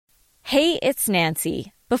Hey, it's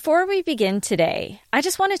Nancy. Before we begin today, I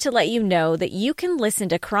just wanted to let you know that you can listen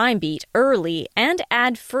to Crime Beat early and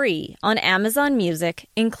ad-free on Amazon Music,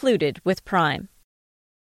 included with Prime.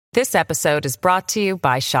 This episode is brought to you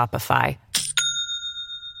by Shopify.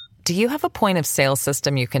 Do you have a point of sale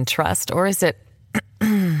system you can trust, or is it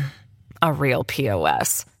a real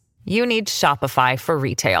POS? You need Shopify for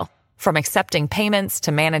retail. From accepting payments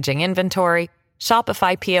to managing inventory,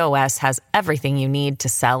 Shopify POS has everything you need to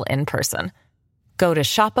sell in person. Go to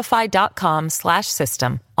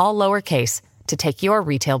shopify.com/system, all lowercase, to take your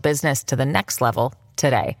retail business to the next level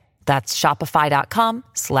today. That's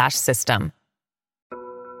shopify.com/system.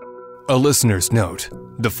 A listener's note.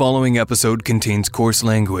 The following episode contains coarse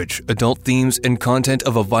language, adult themes, and content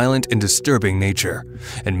of a violent and disturbing nature,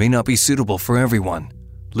 and may not be suitable for everyone.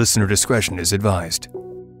 Listener discretion is advised.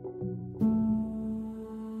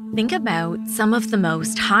 Think about some of the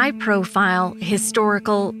most high-profile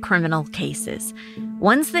historical criminal cases,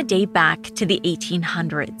 ones that date back to the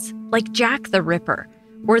 1800s, like Jack the Ripper,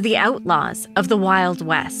 or the outlaws of the Wild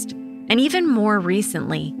West, and even more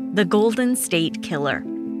recently, the Golden State Killer.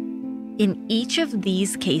 In each of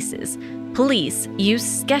these cases, police used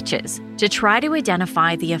sketches to try to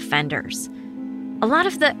identify the offenders. A lot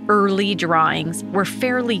of the early drawings were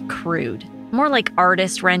fairly crude, more like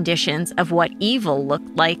artist renditions of what evil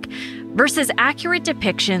looked like versus accurate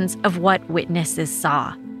depictions of what witnesses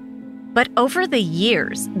saw. But over the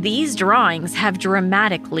years, these drawings have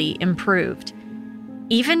dramatically improved.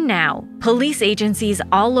 Even now, police agencies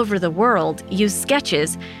all over the world use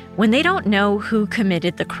sketches when they don't know who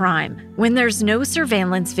committed the crime, when there's no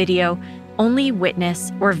surveillance video, only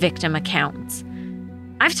witness or victim accounts.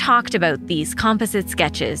 I've talked about these composite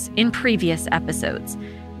sketches in previous episodes.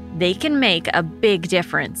 They can make a big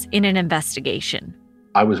difference in an investigation.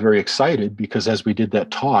 I was very excited because as we did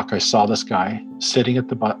that talk, I saw this guy sitting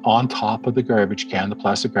on top of the garbage can, the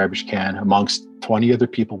plastic garbage can, amongst 20 other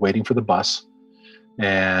people waiting for the bus.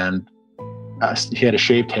 And he had a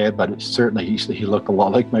shaved head, but certainly he looked a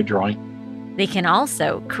lot like my drawing. They can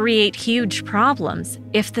also create huge problems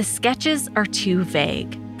if the sketches are too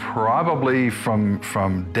vague. Probably from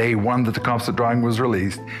day one that the composite drawing was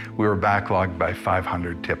released, we were backlogged by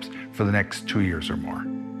 500 tips for the next 2 years or more.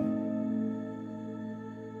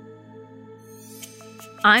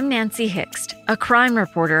 I'm Nancy Hixt, a crime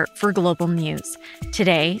reporter for Global News.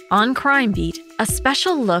 Today, on Crime Beat, a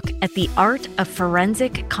special look at the art of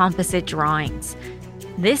forensic composite drawings.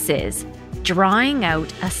 This is Drawing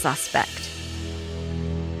Out a Suspect.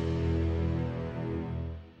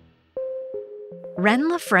 Ren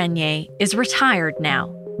Lafreniere is retired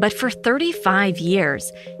now, but for 35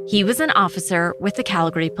 years, he was an officer with the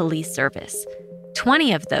Calgary Police Service.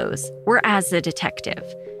 20 of those were as a detective.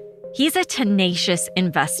 He's a tenacious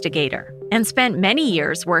investigator and spent many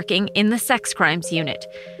years working in the sex crimes unit.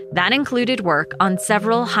 That included work on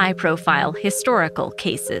several high-profile historical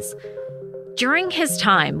cases. During his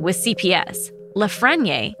time with CPS,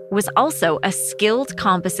 Lafreniere was also a skilled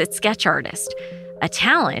composite sketch artist, a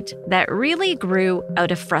talent that really grew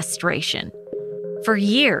out of frustration. For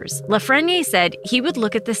years, Lafreniere said he would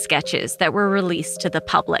look at the sketches that were released to the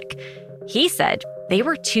public. He said they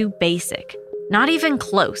were too basic, not even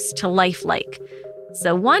close to lifelike.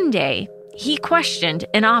 So one day, he questioned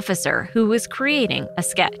an officer who was creating a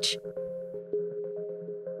sketch.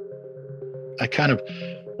 I kind of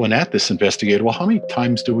went at this investigator. Well, how many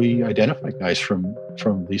times do we identify guys from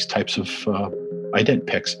these types of ident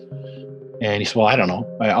pics? And he said, well, I don't know.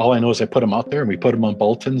 All I know is I put them out there and we put them on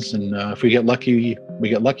bulletins. And if we get lucky, we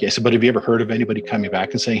get lucky. I said, but have you ever heard of anybody coming back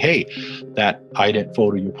and saying, hey, that ident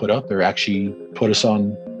photo you put out there actually put us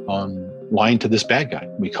on line to this bad guy.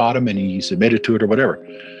 We caught him and he's admitted to it or whatever.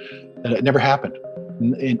 And it never happened.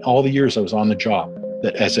 In all the years I was on the job,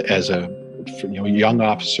 that as a young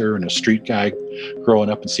officer and a street guy growing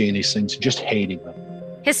up and seeing these things, just hating them.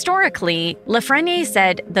 Historically, Lafreniere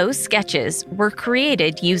said those sketches were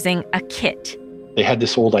created using a kit. They had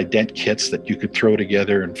this old ident kits that you could throw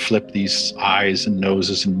together and flip these eyes and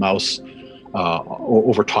noses and mouths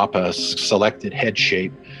over top a selected head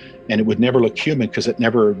shape. And it would never look human because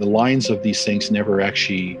the lines of these things never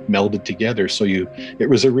actually melded together. So it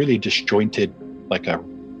was a really disjointed, like a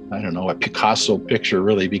Picasso picture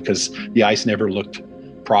really, because the eyes never looked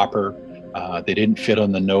proper. They didn't fit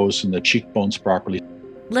on the nose and the cheekbones properly.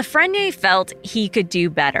 Lafreniere felt he could do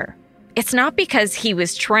better. It's not because he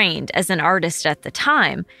was trained as an artist at the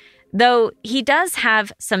time, though he does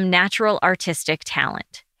have some natural artistic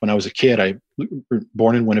talent. When I was a kid, I was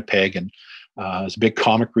born in Winnipeg, and I was a big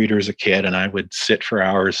comic reader as a kid, and I would sit for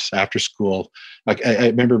hours after school. Like I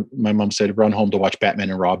remember my mom said, run home to watch Batman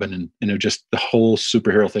and Robin, and it just the whole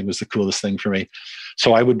superhero thing was the coolest thing for me.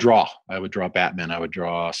 So I would draw. I would draw Batman. I would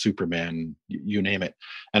draw Superman. You name it.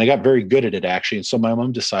 And I got very good at it, actually. And so my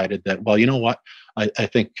mom decided that, well, you know what? I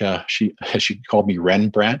think she called me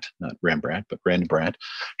Rembrandt, not Rembrandt, but Rembrandt.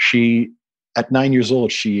 She, at 9 years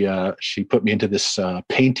old, she put me into this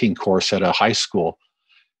painting course at a high school.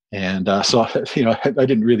 And so, I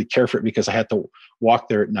didn't really care for it because I had to walk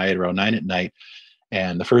there at night, around 9 p.m.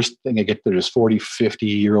 And the first thing I get there is 40,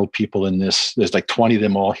 50-year-old people in this. There's like 20 of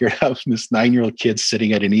them all here. This 9-year-old kid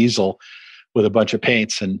sitting at an easel with a bunch of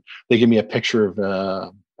paints. And they give me a picture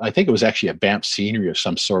of, I think it was actually a Banff scenery of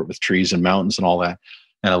some sort with trees and mountains and all that,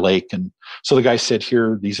 and a lake. And so the guy said,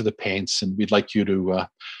 here, these are the paints, and we'd like you to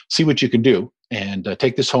see what you can do. And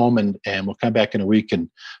take this home, and we'll come back in a week and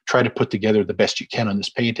try to put together the best you can on this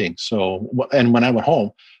painting. So, and when I went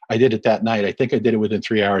home, I did it that night. I think I did it within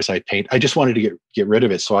 3 hours. I just wanted to get rid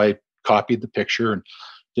of it. So I copied the picture and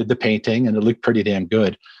did the painting, and it looked pretty damn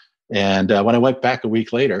good. And when I went back a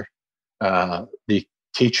week later, the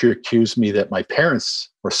teacher accused me that my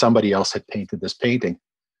parents or somebody else had painted this painting,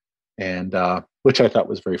 and which I thought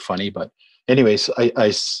was very funny. But anyways,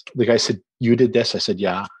 the guy said, you did this? I said,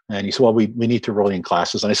 yeah. And he said, well, we need to roll in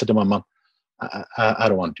classes. And I said to my mom, I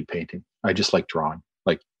don't want to do painting. I just like drawing.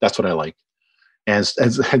 Like, that's what I like. And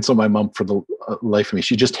so my mom, for the life of me,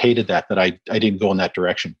 she just hated that I didn't go in that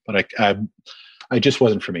direction. But I just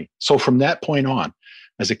wasn't for me. So from that point on,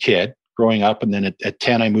 as a kid, growing up, and then at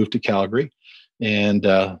 10, I moved to Calgary. And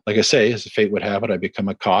like I say, as the fate would have it, I become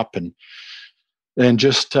a cop. And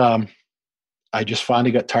just, I just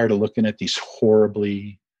finally got tired of looking at these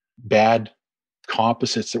horribly bad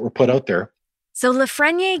composites that were put out there. So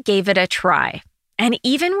Lafreniere gave it a try. And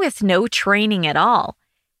even with no training at all,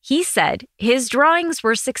 he said his drawings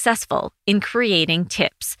were successful in creating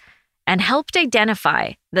tips and helped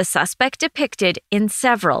identify the suspect depicted in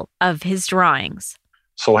several of his drawings.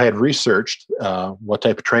 So I had researched what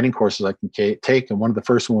type of training courses I can take. And one of the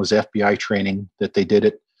first one was FBI training, that they did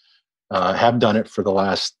it, have done it for the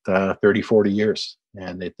last 30, 40 years.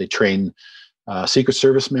 And they train Secret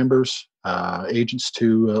Service members, agents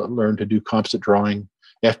to learn to do composite drawing,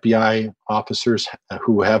 FBI officers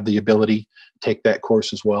who have the ability to take that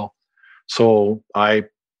course as well. So I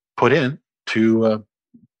put in to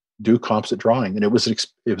do composite drawing, and it was an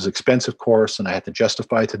expensive course, and I had to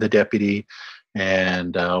justify to the deputy.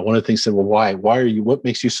 And one of the things said, well, why are you, what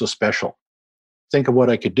makes you so special? Think of what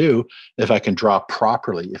I could do if I can draw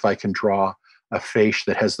properly, if I can draw a face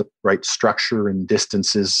that has the right structure and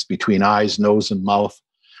distances between eyes, nose, and mouth,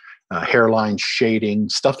 hairline, shading,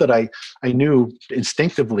 stuff that I knew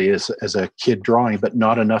instinctively as a kid drawing, but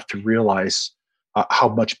not enough to realize how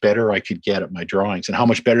much better I could get at my drawings and how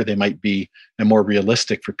much better they might be and more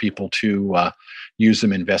realistic for people to use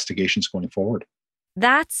them in investigations going forward.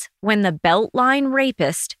 That's when the Beltline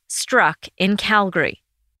rapist struck in Calgary.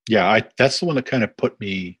 Yeah, that's the one that kind of put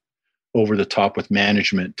me over the top with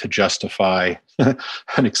management to justify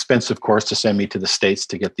an expensive course to send me to the States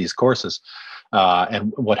to get these courses.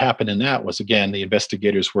 And what happened in that was, again, the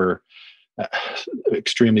investigators were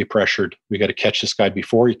extremely pressured. We got to catch this guy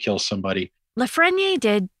before he kills somebody. Lafreniere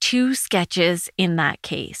did 2 sketches in that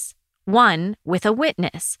case. One with a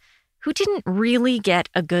witness who didn't really get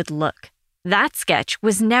a good look. That sketch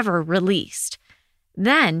was never released.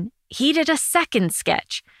 Then he did a second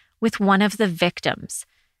sketch with one of the victims,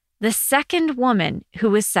 the second woman who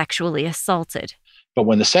was sexually assaulted. But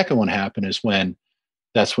when the second one happened that's when,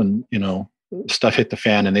 stuff hit the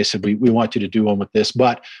fan, and they said, we want you to do one with this,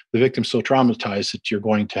 but the victim's so traumatized that you're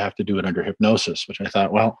going to have to do it under hypnosis, which I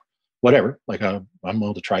thought, well, whatever, like I'm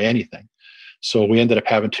willing to try anything. So we ended up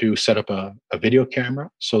having to set up a video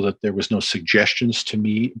camera so that there was no suggestions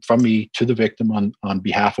from me to the victim on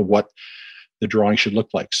behalf of what the drawing should look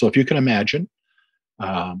like. So if you can imagine,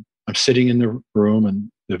 I'm sitting in the room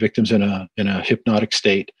and the victim's in a hypnotic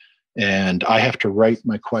state, and I have to write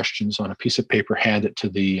my questions on a piece of paper, hand it to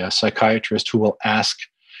the psychiatrist, who will ask,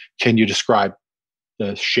 can you describe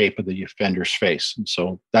the shape of the offender's face? And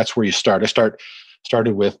so that's where you start. I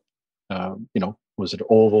started with, was it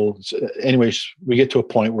oval? Anyways, we get to a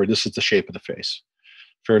point where this is the shape of the face,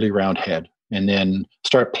 fairly round head, and then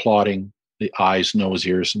start plotting the eyes, nose,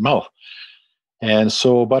 ears, and mouth. And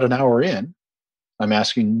so about an hour in, I'm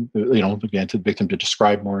asking, again, to the victim to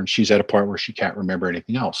describe more, and she's at a part where she can't remember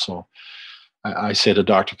anything else. So I say to the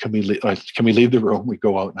doctor, can we leave the room? We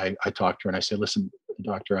go out, and I talk to her, and I say, listen,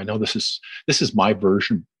 doctor, I know this is my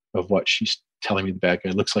version of what she's telling me the bad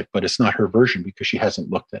guy looks like, but it's not her version because she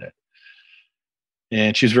hasn't looked at it.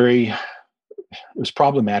 And she's very was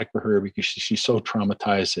problematic for her because she's so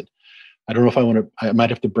traumatized that I don't know if I might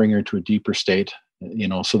have to bring her into a deeper state,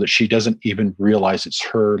 so that she doesn't even realize it's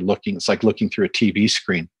her looking. It's like looking through a TV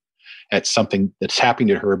screen at something that's happening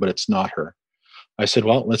to her, but it's not her. I said,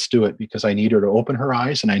 well, let's do it, because I need her to open her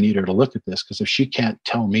eyes and I need her to look at this, because if she can't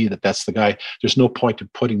tell me that that's the guy, there's no point in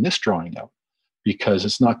putting this drawing out, because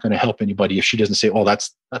it's not going to help anybody if she doesn't say, oh,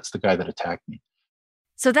 that's the guy that attacked me.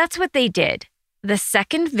 So that's what they did. The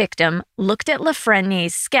second victim looked at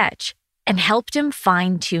Lafreniere's sketch and helped him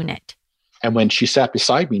fine-tune it. And when she sat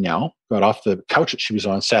beside me now, got off the couch that she was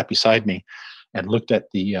on, sat beside me and looked at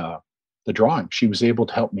the drawing, she was able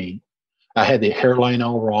to help me. I had the hairline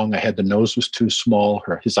all wrong. I had the nose was too small.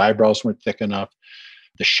 His eyebrows weren't thick enough.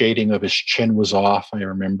 The shading of his chin was off. I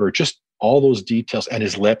remember just all those details, and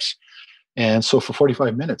his lips. And so for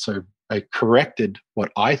 45 minutes, I corrected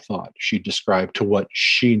what I thought she described to what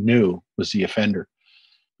she knew was the offender.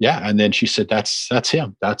 Yeah. And then she said, that's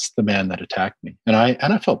him. That's the man that attacked me. And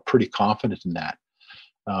I felt pretty confident in that.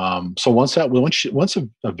 So once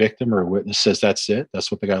a victim or a witness says, that's it, that's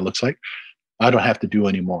what the guy looks like, I don't have to do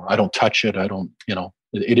anymore. I don't touch it. I don't,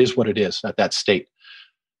 it is what it is at that state.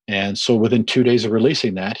 And so within 2 days of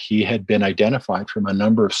releasing that, he had been identified from a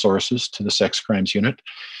number of sources to the sex crimes unit.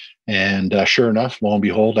 And sure enough, lo and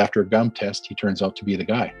behold, after a gum test, he turns out to be the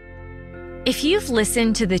guy. If you've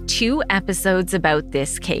listened to the 2 episodes about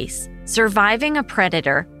this case, Surviving a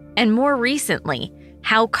Predator, and more recently,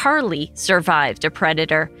 How Carly Survived a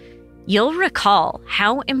Predator, you'll recall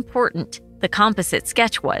how important the composite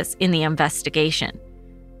sketch was in the investigation.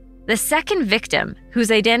 The second victim, whose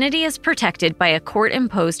identity is protected by a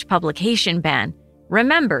court-imposed publication ban,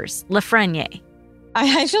 remembers Lafreniere.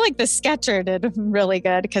 I feel like the sketcher did really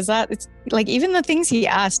good, because it's like, even the things he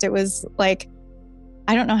asked, it was like,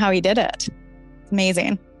 I don't know how he did it. It's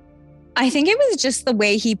amazing. I think it was just the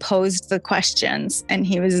way he posed the questions, and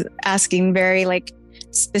he was asking very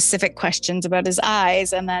specific questions about his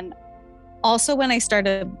eyes. And then also when I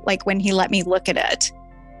started, when he let me look at it,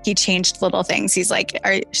 he changed little things. He's like,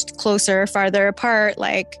 are you closer, farther apart,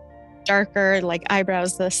 darker,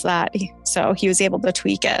 eyebrows, this, that. So he was able to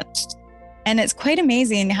tweak it. And it's quite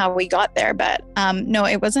amazing how we got there. But no,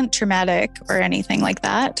 it wasn't traumatic or anything like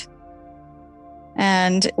that.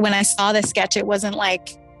 And when I saw the sketch, it wasn't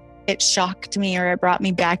like it shocked me or it brought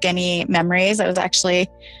me back any memories. I was actually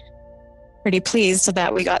pretty pleased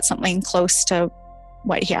that we got something close to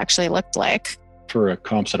what he actually looked like. For a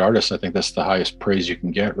composite artist, I think that's the highest praise you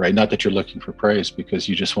can get, right? Not that you're looking for praise because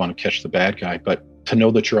you just want to catch the bad guy, but to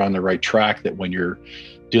know that you're on the right track, that when you're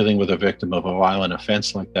dealing with a victim of a violent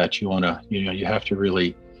offense like that, you want to, you have to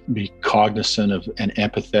really be cognizant of and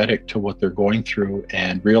empathetic to what they're going through,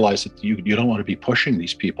 and realize that you don't want to be pushing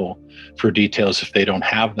these people for details if they don't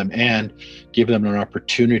have them, and give them an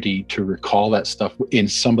opportunity to recall that stuff in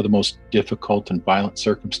some of the most difficult and violent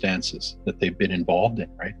circumstances that they've been involved in,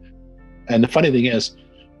 right? And the funny thing is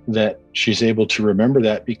that she's able to remember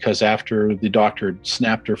that because after the doctor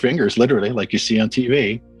snapped her fingers, literally, like you see on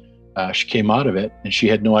TV, she came out of it and she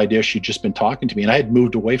had no idea she'd just been talking to me. And I had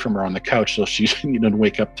moved away from her on the couch, so she didn't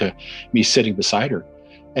wake up to me sitting beside her.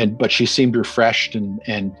 But she seemed refreshed and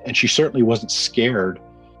she certainly wasn't scared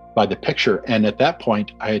by the picture. And at that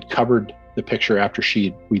point, I had covered the picture after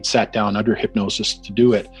we'd sat down under hypnosis to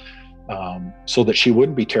do it, so that she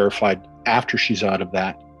wouldn't be terrified after she's out of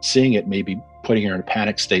that, seeing it maybe putting her in a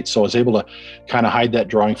panic state. So I was able to kind of hide that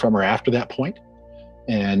drawing from her after that point.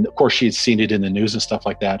 And of course, she had seen it in the news and stuff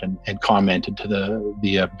like that, and commented to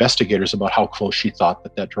the investigators about how close she thought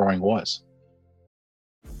that drawing was.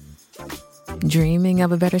 Dreaming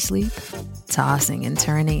of a better sleep? Tossing and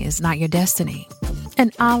turning is not your destiny.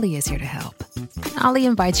 And Ollie is here to help. Ollie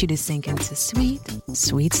invites you to sink into sweet,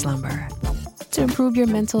 sweet slumber to improve your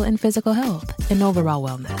mental and physical health and overall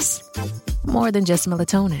wellness. More than just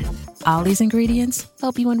melatonin, Ollie's ingredients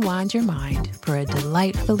help you unwind your mind for a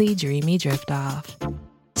delightfully dreamy drift off.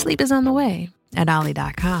 Sleep is on the way at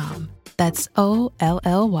Ollie.com. That's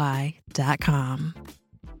OLLY.com.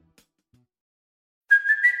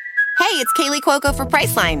 Hey, it's Kaylee Cuoco for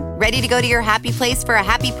Priceline. Ready to go to your happy place for a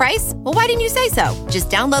happy price? Well, why didn't you say so? Just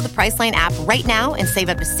download the Priceline app right now and save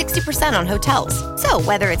up to 60% on hotels. So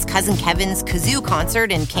whether it's Cousin Kevin's Kazoo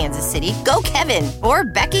Concert in Kansas City, go Kevin, or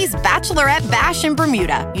Becky's Bachelorette Bash in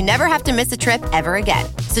Bermuda, you never have to miss a trip ever again.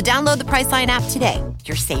 So download the Priceline app today.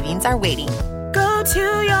 Your savings are waiting. Go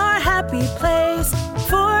to your happy place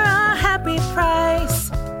for a happy price.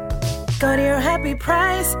 Go to your happy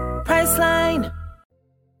price, Priceline.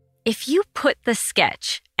 If you put the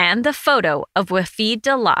sketch and the photo of Wafid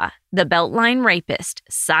Dalla, the Beltline rapist,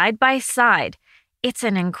 side by side, it's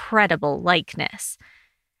an incredible likeness.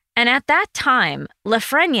 And at that time,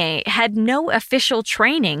 Lafreniere had no official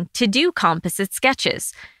training to do composite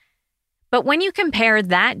sketches. But when you compare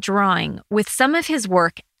that drawing with some of his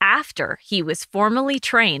work after he was formally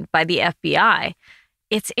trained by the FBI,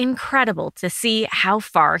 it's incredible to see how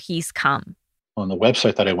far he's come. On the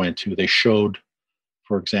website that I went to, they showed,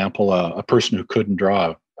 for example, a person who couldn't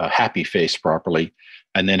draw a happy face properly.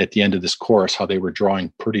 And then at the end of this course, how they were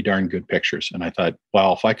drawing pretty darn good pictures. And I thought,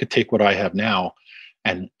 wow, if I could take what I have now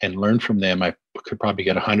and learn from them, I could probably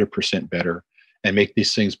get 100% better and make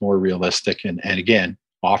these things more realistic. And again,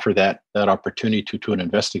 offer that opportunity to an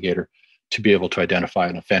investigator to be able to identify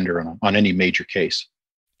an offender on any major case.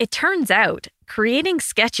 It turns out creating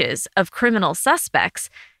sketches of criminal suspects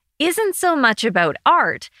isn't so much about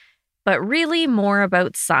art, but really more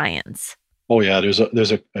about science. Oh yeah, there's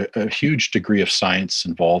a huge degree of science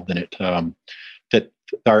involved in it. That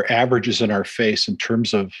our averages in our face in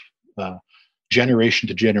terms of generation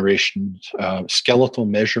to generation, skeletal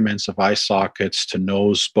measurements of eye sockets to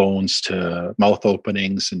nose bones to mouth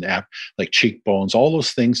openings and like cheekbones, all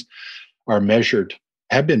those things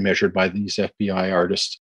have been measured by these FBI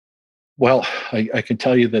artists. Well, I can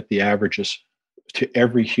tell you that the averages to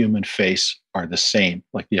every human face are the same.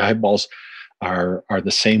 Like the eyeballs are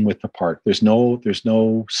the same width apart. There's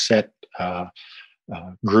no set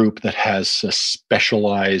group that has a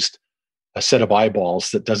specialized a set of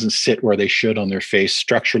eyeballs that doesn't sit where they should on their face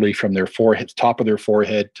structurally, from their forehead, top of their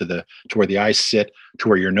forehead to where the eyes sit, to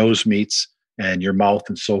where your nose meets and your mouth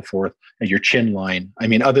and so forth, and your chin line. I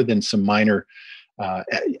mean, other than some minor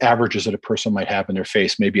averages that a person might have in their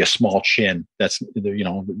face, maybe a small chin. That's,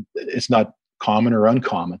 it's not common or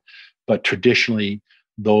uncommon, but traditionally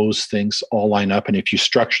those things all line up. And if you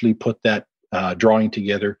structurally put that drawing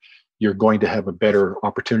together, you're going to have a better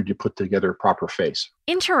opportunity to put together a proper face.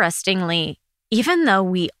 Interestingly, even though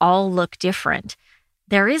we all look different,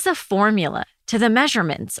 there is a formula to the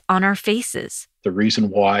measurements on our faces. The reason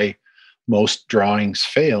why most drawings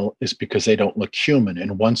fail is because they don't look human.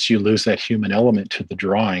 And once you lose that human element to the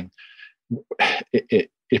drawing,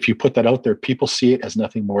 if you put that out there, people see it as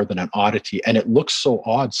nothing more than an oddity. And it looks so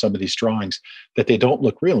odd, some of these drawings, that they don't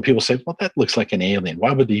look real. And people say, well, that looks like an alien.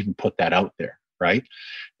 Why would they even put that out there? Right?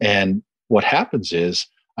 And what happens is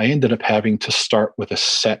I ended up having to start with a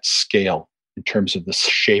set scale in terms of the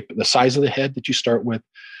shape, the size of the head that you start with,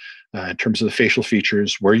 in terms of the facial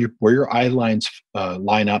features, where your eye lines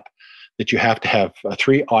line up, that you have to have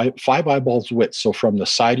 5 eyeballs width. So from the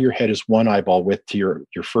side of your head is 1 eyeball width to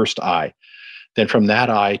your first eye. Then from that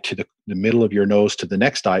eye to the middle of your nose to the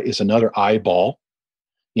next eye is another eyeball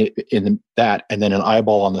in that, and then an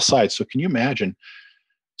eyeball on the side. So can you imagine?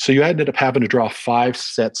 So you ended up having to draw 5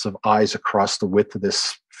 sets of eyes across the width of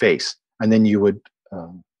this face. And then you would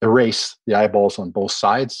erase the eyeballs on both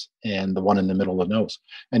sides and the one in the middle of the nose.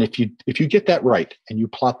 And if you get that right and you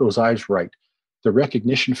plot those eyes right, the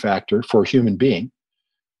recognition factor for a human being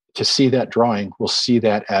to see that drawing will see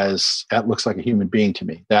that as, that looks like a human being to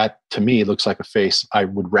me. That to me looks like a face I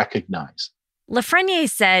would recognize. Lafreniere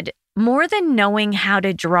said, more than knowing how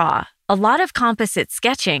to draw, a lot of composite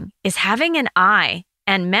sketching is having an eye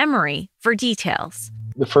and memory for details.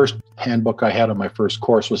 The first handbook I had on my first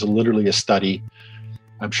course was literally a study.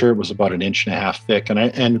 I'm sure it was about 1.5 inches thick.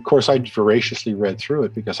 And of course I voraciously read through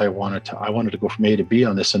it because I wanted to go from A to B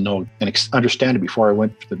on this and know and understand it before I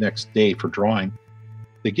went to the next day for drawing.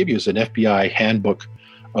 They give you as an FBI handbook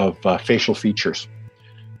of facial features.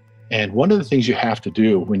 And one of the things you have to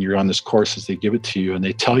do when you're on this course is they give it to you and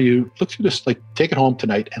they tell you, look through this, like take it home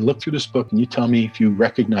tonight and look through this book and you tell me if you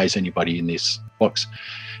recognize anybody in these books.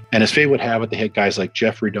 And as fate would have it, they had guys like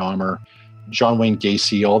Jeffrey Dahmer, John Wayne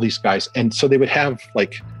Gacy, all these guys. And so they would have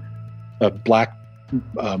like a black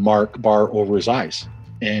mark bar over his eyes.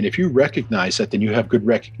 And if you recognize that, then you have good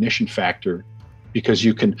recognition factor because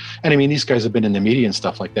you can, and I mean, these guys have been in the media and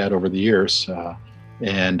stuff like that over the years.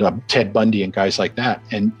 And Ted Bundy and guys like that.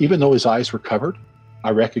 And even though his eyes were covered, I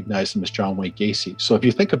recognized him as John Wayne Gacy. So if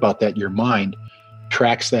you think about that, your mind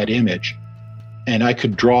tracks that image. And I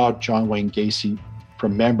could draw John Wayne Gacy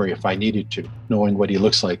from memory if I needed to, knowing what he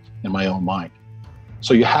looks like in my own mind.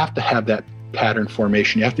 So you have to have that pattern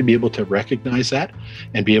formation. You have to be able to recognize that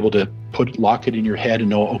and be able to lock it in your head and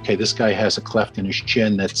know, okay, this guy has a cleft in his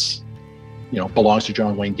chin that's, belongs to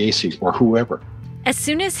John Wayne Gacy or whoever. As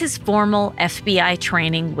soon as his formal FBI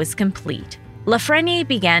training was complete, Lafreniere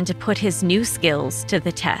began to put his new skills to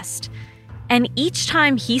the test. And each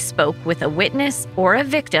time he spoke with a witness or a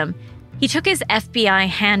victim, he took his FBI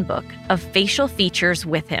handbook of facial features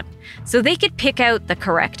with him so they could pick out the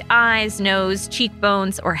correct eyes, nose,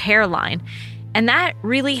 cheekbones, or hairline. And that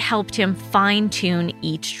really helped him fine-tune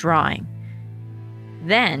each drawing.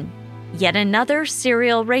 Then, yet another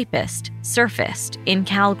serial rapist surfaced in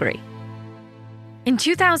Calgary. In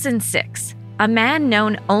 2006, a man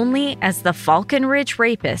known only as the Falcon Ridge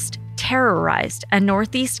Rapist terrorized a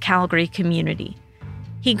Northeast Calgary community.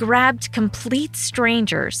 He grabbed complete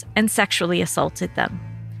strangers and sexually assaulted them.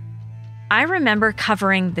 I remember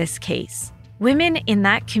covering this case. Women in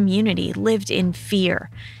that community lived in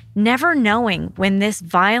fear, never knowing when this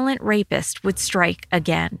violent rapist would strike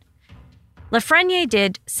again. Lafreniere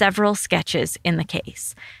did several sketches in the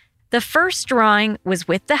case. The first drawing was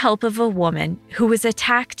with the help of a woman who was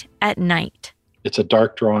attacked at night. It's a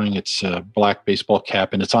dark drawing. It's a black baseball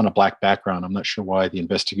cap, and it's on a black background. I'm not sure why the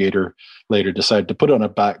investigator later decided to put it on a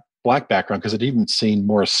black background, because it even seemed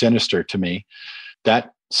more sinister to me.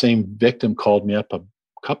 That same victim called me up a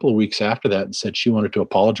couple of weeks after that and said she wanted to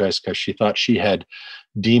apologize because she thought she had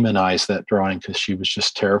demonized that drawing because she was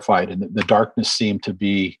just terrified, and the darkness seemed to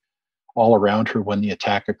be all around her when the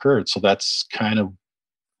attack occurred. So that's kind of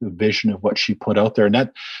the vision of what she put out there.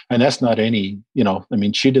 And that's not any,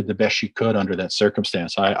 she did the best she could under that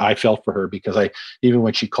circumstance. I felt for her because even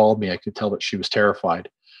when she called me, I could tell that she was terrified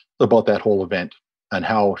about that whole event and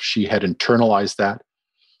how she had internalized that.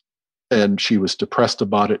 And she was depressed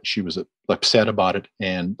about it. She was upset about it.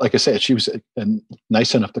 And like I said, she was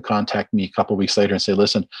nice enough to contact me a couple of weeks later and say,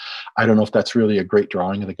 listen, I don't know if that's really a great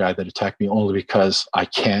drawing of the guy that attacked me, only because I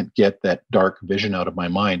can't get that dark vision out of my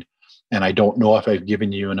mind. And I don't know if I've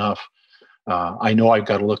given you enough. I know I've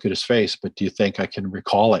got to look at his face, but do you think I can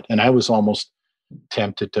recall it? And I was almost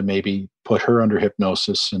tempted to maybe put her under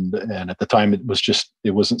hypnosis. And at the time it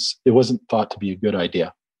wasn't thought to be a good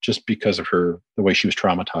idea, just because of the way she was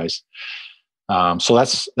traumatized. So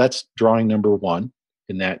that's drawing number one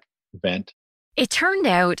in that event. It turned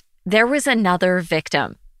out there was another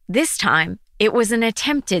victim. This time, it was an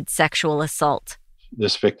attempted sexual assault.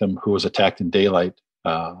 This victim, who was attacked in daylight,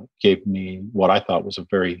 gave me what I thought was a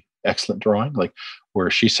very excellent drawing, like where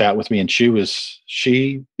she sat with me, and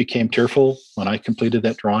she became tearful when I completed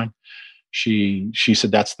that drawing. She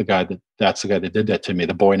said, that's the guy that did that to me,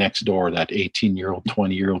 the boy next door, that 18-year-old,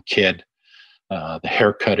 20-year-old kid, the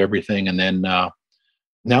haircut, everything. And then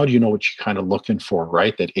now do you know what you're kind of looking for,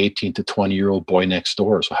 right? That 18 to 20-year-old boy next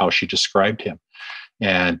door. So how she described him.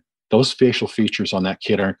 And those facial features on that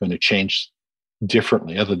kid aren't going to change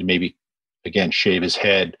differently, other than maybe, again, shave his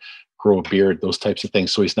head, grow a beard, those types of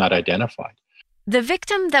things. So he's not identified. The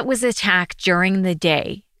victim that was attacked during the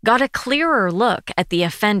day got a clearer look at the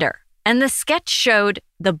offender. And the sketch showed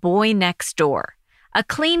the boy next door, a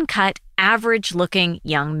clean-cut, average-looking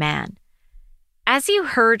young man. As you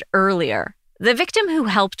heard earlier, the victim who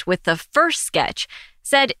helped with the first sketch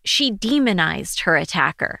said she demonized her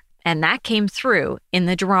attacker, and that came through in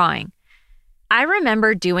the drawing. I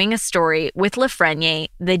remember doing a story with Lafreniere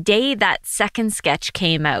the day that second sketch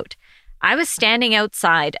came out. I was standing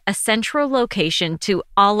outside a central location to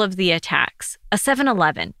all of the attacks, a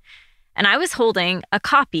 7-Eleven, and I was holding a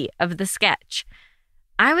copy of the sketch.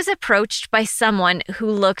 I was approached by someone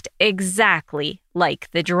who looked exactly like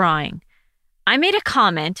the drawing. I made a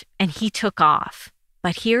comment and he took off.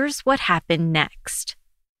 But here's what happened next.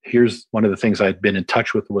 Here's one of the things I'd been in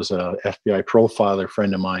touch with was a FBI profiler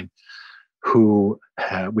friend of mine who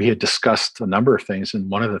we had discussed a number of things. And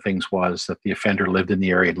one of the things was that the offender lived in the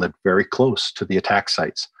area and lived very close to the attack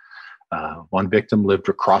sites. One victim lived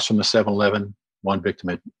across from the 7-Eleven. One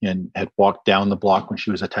victim had walked down the block when she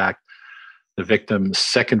was attacked. The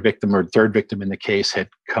second victim or third victim in the case had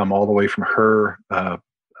come all the way from her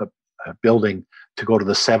building to go to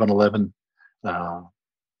the 7-Eleven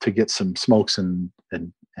to get some smokes and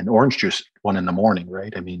orange juice 1 a.m,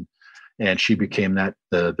 right? And she became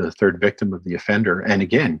the third victim of the offender. And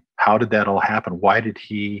again, how did that all happen? Why did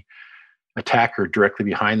he attack her directly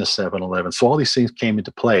behind the 7-Eleven? So all these things came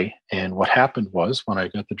into play. And what happened was, when I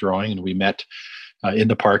got the drawing and we met in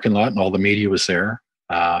the parking lot and all the media was there,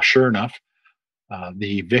 sure enough,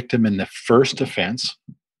 the victim in the first offense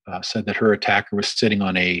said that her attacker was sitting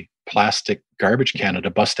on a plastic garbage can at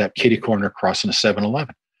a bus stop kitty corner across from a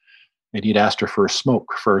 7-Eleven. And he'd asked her for a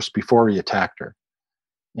smoke first before he attacked her.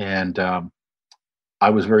 And I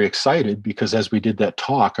was very excited because as we did that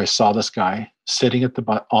talk, I saw this guy sitting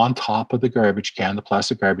on top of the garbage can, the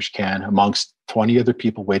plastic garbage can, amongst 20 other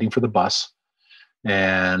people waiting for the bus.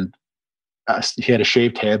 And he had a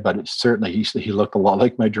shaved head, but certainly he looked a lot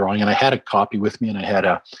like my drawing. And I had a copy with me, and I had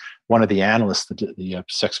one of the analysts, the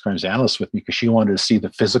sex crimes analyst, with me because she wanted to see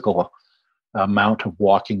the physical amount of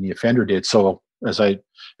walking the offender did. So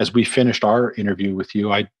as we finished our interview with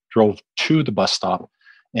you, I drove to the bus stop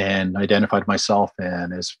and identified myself.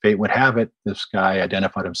 And as fate would have it, this guy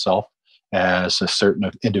identified himself as a certain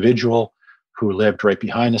individual who lived right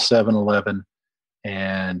behind the 7-Eleven.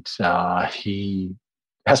 And he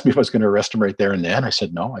asked me if I was going to arrest him right there and then. I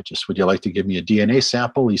said, no, would you like to give me a DNA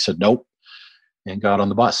sample? He said, nope, and got on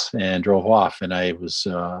the bus and drove off. And I was,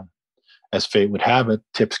 as fate would have it,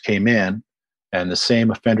 tips came in. And the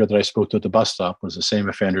same offender that I spoke to at the bus stop was the same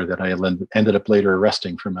offender that I ended up later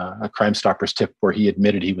arresting from a Crime Stoppers tip where he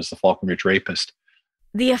admitted he was the Falcon Ridge rapist.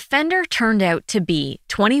 The offender turned out to be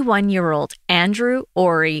 21-year-old Andrew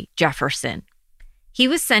Ori Jefferson. He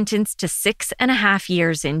was sentenced to 6.5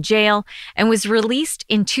 years in jail and was released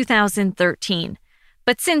in 2013.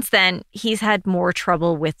 But since then, he's had more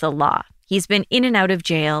trouble with the law. He's been in and out of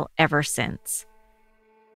jail ever since.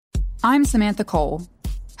 I'm Samantha Cole,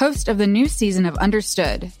 host of the new season of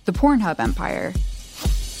Understood, the Pornhub Empire.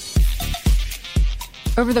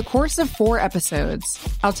 Over the course of 4 episodes,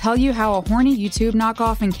 I'll tell you how a horny YouTube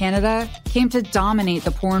knockoff in Canada came to dominate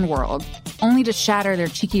the porn world, only to shatter their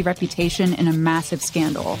cheeky reputation in a massive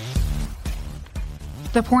scandal.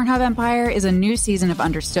 The Pornhub Empire is a new season of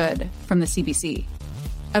Understood from the CBC.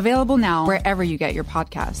 Available now wherever you get your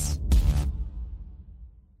podcasts.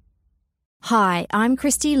 Hi, I'm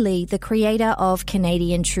Christy Lee, the creator of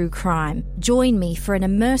Canadian True Crime. Join me for an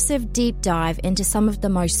immersive deep dive into some of the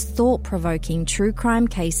most thought-provoking true crime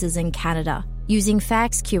cases in Canada. Using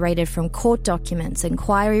facts curated from court documents,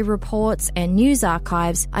 inquiry reports, and news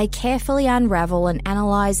archives, I carefully unravel and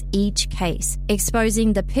analyse each case,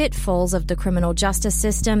 exposing the pitfalls of the criminal justice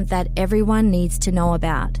system that everyone needs to know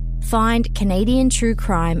about. Find Canadian True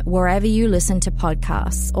Crime wherever you listen to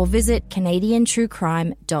podcasts or visit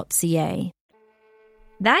canadiantruecrime.ca.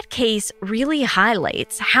 That case really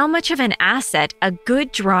highlights how much of an asset a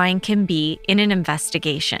good drawing can be in an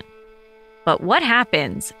investigation. But what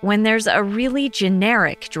happens when there's a really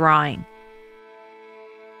generic drawing?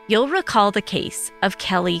 You'll recall the case of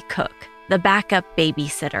Kelly Cook, the backup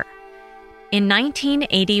babysitter. In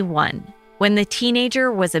 1981, when the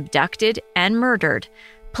teenager was abducted and murdered,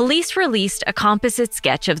 police released a composite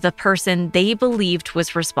sketch of the person they believed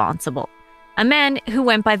was responsible, a man who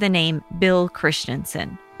went by the name Bill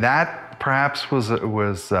Christensen. That perhaps was a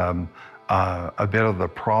bit of the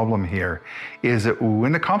problem here, is that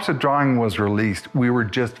when the composite drawing was released, we were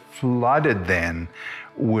just flooded then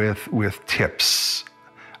with tips.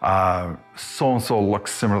 So-and-so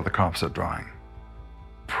looks similar to the composite drawing.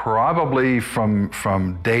 Probably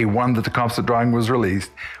from day one that the composite drawing was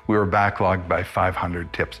released, we were backlogged by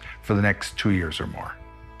 500 tips for the next 2 years or more.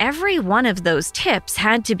 Every one of those tips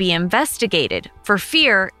had to be investigated for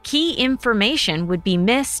fear key information would be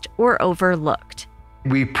missed or overlooked.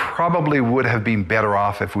 We probably would have been better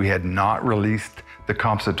off if we had not released the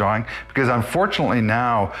composite drawing, because unfortunately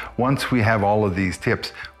now, once we have all of these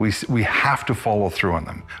tips, we have to follow through on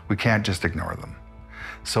them. We can't just ignore them.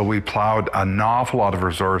 So we plowed an awful lot of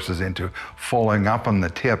resources into following up on the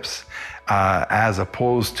tips as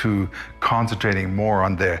opposed to concentrating more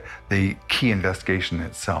on the key investigation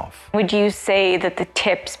itself. Would you say that the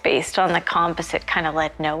tips based on the composite kind of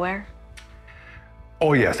led nowhere?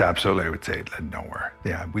 Oh yes, absolutely. I would say it led nowhere.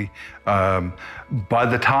 Yeah, by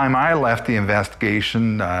the time I left the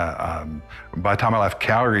investigation, by the time I left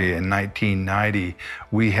Calgary in 1990,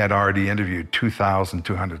 we had already interviewed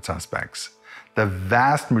 2,200 suspects. The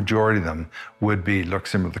vast majority of them would look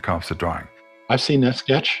similar to the composite drawing. I've seen that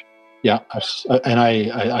sketch. Yeah, and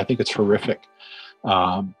I think it's horrific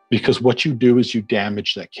because what you do is you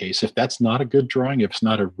damage that case. If that's not a good drawing, if it's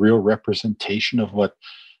not a real representation of what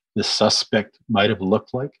the suspect might have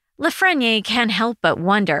looked like. Lafreniere can't help but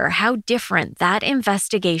wonder how different that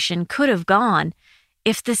investigation could have gone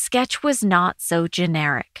if the sketch was not so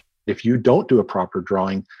generic. If you don't do a proper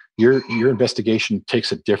drawing, your investigation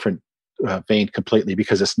takes a different vein completely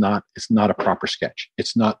because it's not a proper sketch.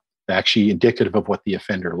 It's not actually indicative of what the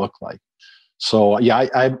offender looked like. So yeah,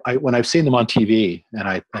 I when I've seen them on TV and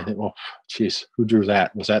I think, well, geez, who drew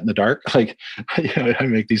that? Was that in the dark? Like, I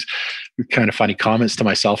make these kind of funny comments to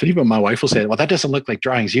myself, and even my wife will say, well, that doesn't look like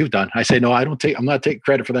drawings you've done. I say, no, I'm not taking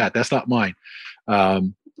credit for that. That's not mine.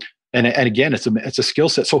 And again, it's a skill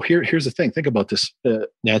set. So here's the thing. Think about this,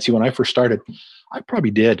 Nancy. When I first started, I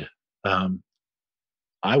probably did,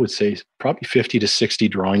 I would say probably 50 to 60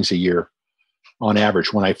 drawings a year on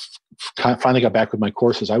average. When I finally got back with my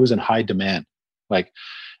courses, I was in high demand.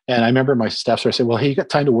 And I remember my staff started saying, well, hey, you got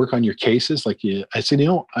time to work on your cases? I said,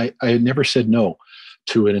 I never said no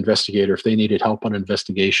to an investigator. If they needed help on an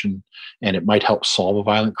investigation and it might help solve a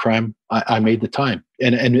violent crime, I made the time.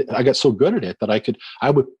 And I got so good at it that I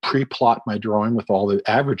would pre-plot my drawing with all the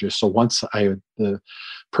averages. So once the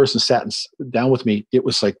person sat down with me, it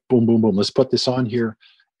was like, boom, boom, boom, let's put this on here.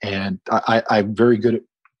 And I'm very good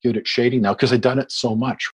at shading now because I've done it so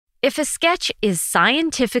much. If a sketch is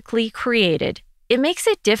scientifically created, it makes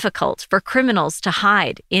it difficult for criminals to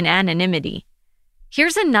hide in anonymity.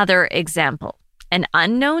 Here's another example. An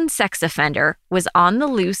unknown sex offender was on the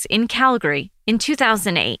loose in Calgary in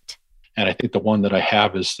 2008. And I think the one that I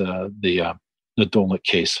have is the Dolnick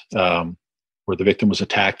case, where the victim was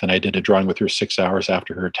attacked, and I did a drawing with her 6 hours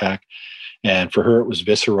after her attack. And for her, it was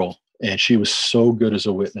visceral. And she was so good as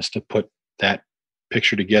a witness to put that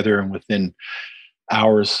picture together. And within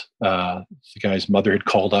hours, the guy's mother had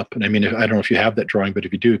called up. And I mean, I don't know if you have that drawing, but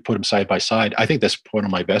if you do, put them side by side. I think that's one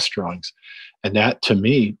of my best drawings. And that, to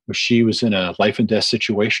me, she was in a life and death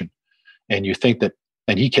situation. And you think that,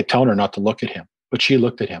 and he kept telling her not to look at him, but she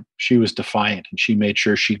looked at him. She was defiant, and she made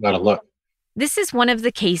sure she got a look. This is one of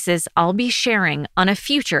the cases I'll be sharing on a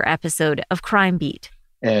future episode of Crime Beat.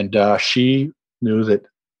 And she knew that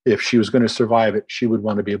if she was going to survive it, she would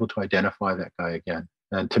want to be able to identify that guy again.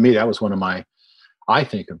 And to me, that was one of my, I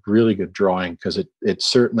think, a really good drawing, because it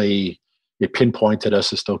certainly, it pinpointed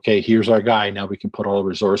us as to, okay, here's our guy. Now we can put all the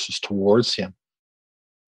resources towards him.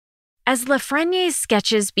 As Lafreniere's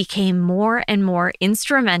sketches became more and more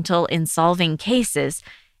instrumental in solving cases,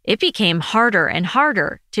 it became harder and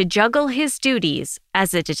harder to juggle his duties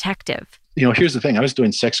as a detective. You know, here's the thing. I was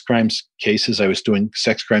doing sex crimes cases. I was doing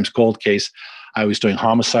sex crimes cold case. I was doing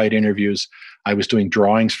homicide interviews. I was doing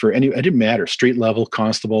drawings for it didn't matter. Street level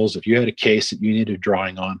constables. If you had a case that you needed a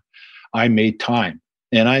drawing on, I made time.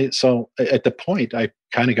 And so at the point, I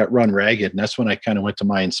kind of got run ragged. And that's when I kind of went to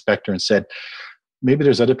my inspector and said, maybe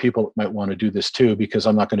there's other people that might want to do this too, because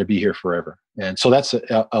I'm not going to be here forever. And so that's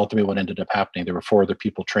ultimately what ended up happening. There were 4 other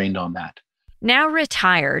people trained on that. Now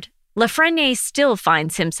retired, Lafreniere still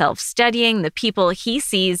finds himself studying the people he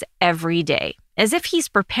sees every day, as if he's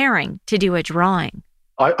preparing to do a drawing.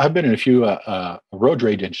 I've been in a few road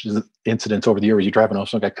rage incidents over the years. You drive and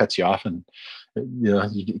some guy cuts you off, and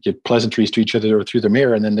you get pleasantries to each other through the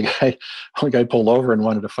mirror. And then one guy pulled over and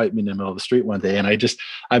wanted to fight me in the middle of the street one day. And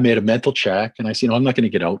I made a mental check, and I said, I'm not going to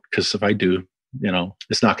get out, because if I do,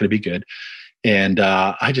 it's not going to be good. And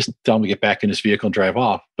I just tell him to get back in his vehicle and drive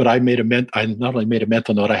off. But I not only made a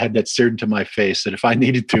mental note, I had that seared into my face that if I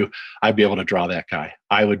needed to, I'd be able to draw that guy.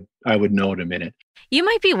 I would know in a minute. You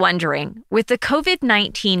might be wondering, with the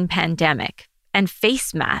COVID-19 pandemic and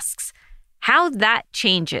face masks, how that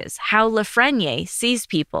changes how Lafreniere sees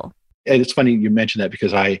people. And it's funny you mentioned that,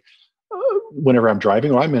 because whenever I'm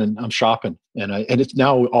driving or I'm shopping, and it's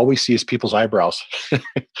now all we see is people's eyebrows,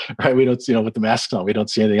 right? We don't, with the masks on, we don't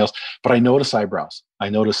see anything else. But I notice eyebrows. I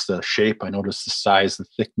notice the shape. I notice the size, the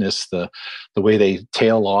thickness, the way they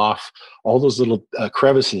tail off, all those little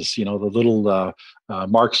crevices. The little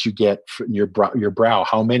marks you get in your brow.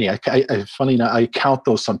 How many? Funny enough, I count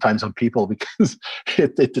those sometimes on people, because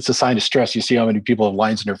it's a sign of stress. You see how many people have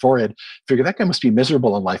lines in their forehead. Figure that guy must be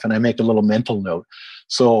miserable in life, and I make a little mental note.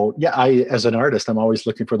 So yeah, as an artist, I'm always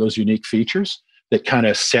looking for those unique features that kind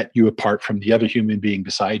of set you apart from the other human being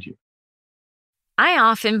beside you. I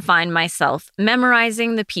often find myself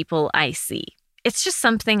memorizing the people I see. It's just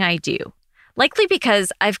something I do. Likely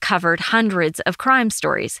because I've covered hundreds of crime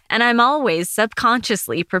stories, and I'm always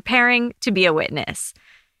subconsciously preparing to be a witness.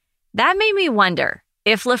 That made me wonder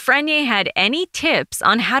if Lafreniere had any tips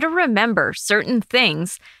on how to remember certain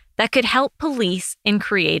things that could help police in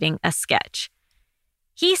creating a sketch.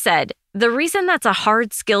 He said the reason that's a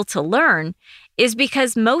hard skill to learn is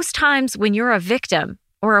because most times when you're a victim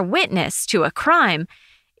or a witness to a crime,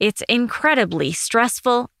 it's incredibly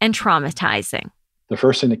stressful and traumatizing. The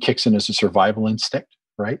first thing that kicks in is a survival instinct,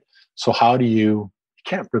 right? So you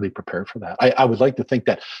can't really prepare for that. I would like to think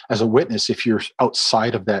that as a witness, if you're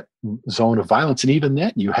outside of that zone of violence, and even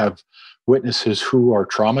then you have witnesses who are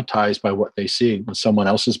traumatized by what they see when someone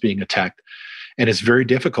else is being attacked. And it's very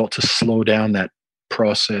difficult to slow down that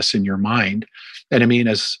process in your mind. And I mean,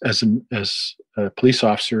 as a police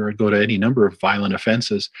officer, I'd go to any number of violent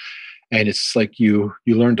offenses, and it's like you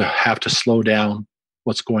learn to have to slow down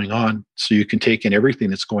what's going on so you can take in everything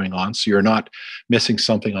that's going on, so you're not missing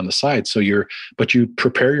something on the side. But you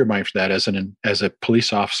prepare your mind for that as a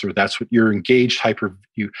police officer. That's what you're engaged,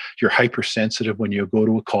 you're hypersensitive when you go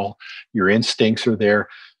to a call. Your instincts are there.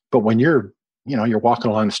 But when you're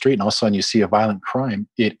walking along the street and all of a sudden you see a violent crime,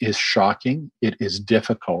 it is shocking. It is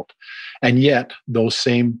difficult. And yet those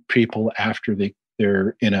same people, after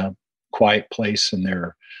they're in a quiet place and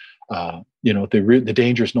they're, the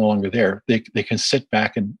danger is no longer there, they can sit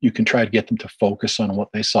back and you can try to get them to focus on what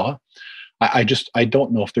they saw. I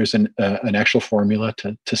don't know if there's an actual formula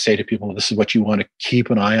to say to people, this is what you want to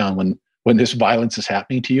keep an eye on when this violence is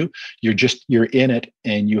happening to you. You're in it,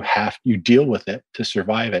 and you deal with it to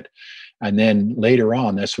survive it. And then later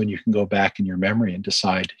on, that's when you can go back in your memory and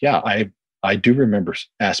decide, yeah, I do remember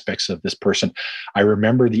aspects of this person. I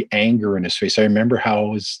remember the anger in his face. I remember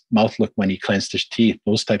how his mouth looked when he clenched his teeth,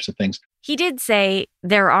 those types of things. He did say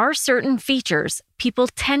there are certain features people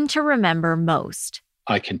tend to remember most.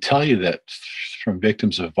 I can tell you that from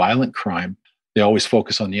victims of violent crime, they always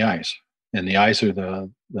focus on the eyes. And the eyes are the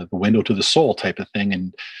window to the soul type of thing.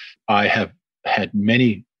 And I have had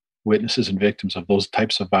many witnesses and victims of those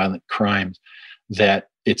types of violent crimes that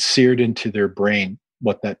it's seared into their brain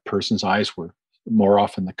what that person's eyes were. More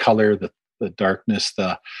often the color, the darkness,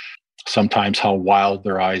 sometimes how wild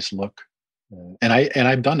their eyes look. And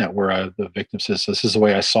I've done that where the victim says, this is the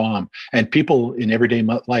way I saw him. And people in everyday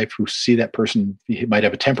life who see that person, he might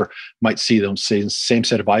have a temper, might see them same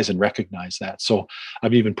set of eyes and recognize that. So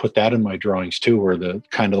I've even put that in my drawings too, where the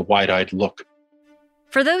kind of the wide-eyed look.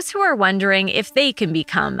 For those who are wondering if they can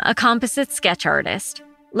become a composite sketch artist,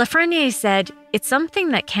 Lafreniere said it's something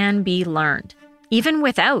that can be learned, even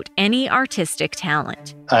without any artistic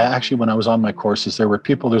talent. Actually, when I was on my courses,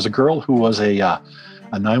 there's a girl who was a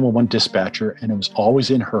 911 dispatcher, and it was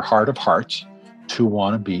always in her heart of hearts to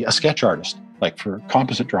want to be a sketch artist, like for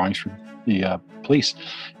composite drawings for the police.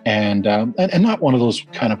 And not one of those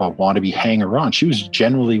kind of a wannabe hanger-on. She was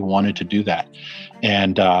generally wanted to do that.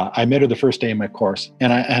 And I met her the first day in my course,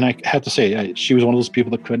 and I had to say, she was one of those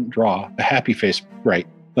people that couldn't draw a happy face right,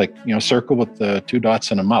 like, circle with the 2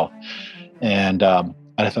 dots and a mouth. And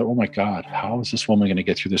I thought, oh my God, how is this woman going to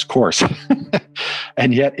get through this course?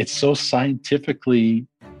 And yet it's so scientifically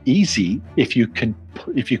easy if you can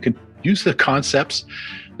use the concepts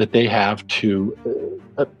that they have to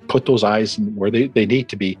put those eyes where they need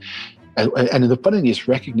to be. And the funny thing is,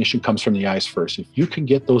 recognition comes from the eyes first. If you can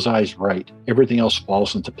get those eyes right, everything else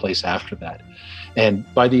falls into place after that. And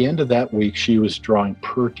by the end of that week, she was drawing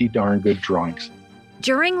pretty darn good drawings.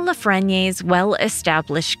 During Lafreniere's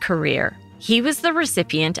well-established career, he was the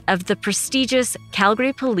recipient of the prestigious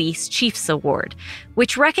Calgary Police Chiefs Award,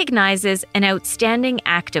 which recognizes an outstanding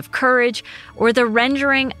act of courage or the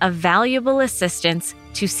rendering of valuable assistance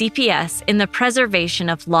to CPS in the preservation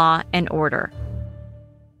of law and order.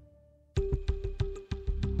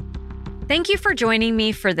 Thank you for joining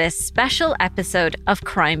me for this special episode of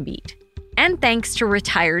Crime Beat. And thanks to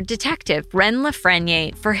retired detective Ren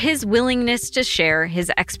Lafreniere for his willingness to share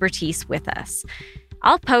his expertise with us.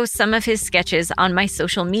 I'll post some of his sketches on my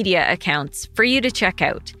social media accounts for you to check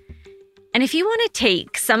out. And if you want to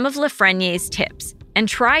take some of Lafreniere's tips and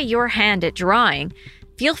try your hand at drawing,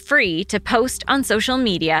 feel free to post on social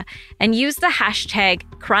media and use the hashtag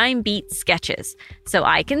CrimeBeatSketches so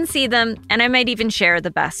I can see them and I might even share the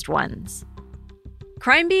best ones.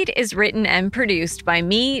 Crime Beat is written and produced by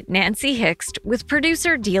me, Nancy Hixt, with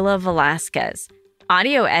producer Dila Velasquez.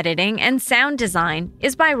 Audio editing and sound design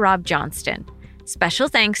is by Rob Johnston. Special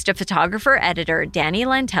thanks to photographer-editor Danny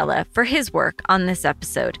Lantella for his work on this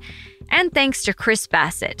episode. And thanks to Chris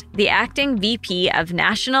Bassett, the acting VP of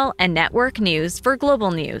National and Network News for Global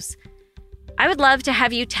News. I would love to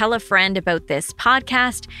have you tell a friend about this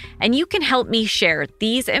podcast, and you can help me share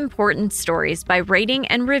these important stories by rating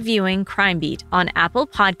and reviewing Crime Beat on Apple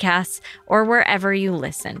Podcasts or wherever you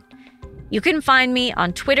listen. You can find me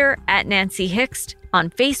on Twitter at Nancy Hixt, on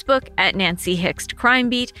Facebook at Nancy Hixt Crime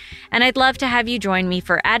Beat, and I'd love to have you join me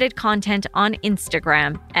for added content on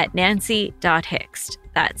Instagram at nancy.hixt.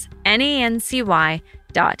 That's nancy.hixt.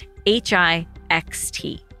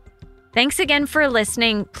 Thanks again for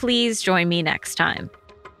listening. Please join me next time.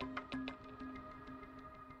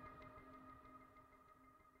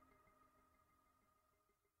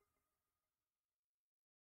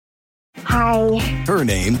 Hi. Her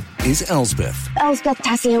name is Elsbeth. Elsbeth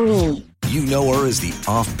Tascioni. You know her as the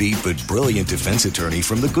offbeat but brilliant defense attorney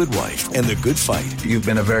from The Good Wife and The Good Fight. You've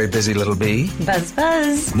been a very busy little bee. Buzz,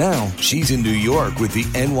 buzz. Now she's in New York with the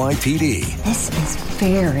NYPD. This is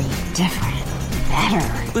very different.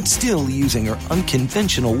 Better. But still using her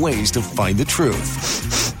unconventional ways to find the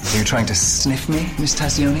truth. Are you trying to sniff me, Miss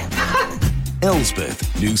Tascioni?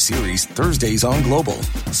 Elsbeth, new series Thursdays on Global.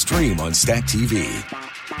 Stream on Stack TV.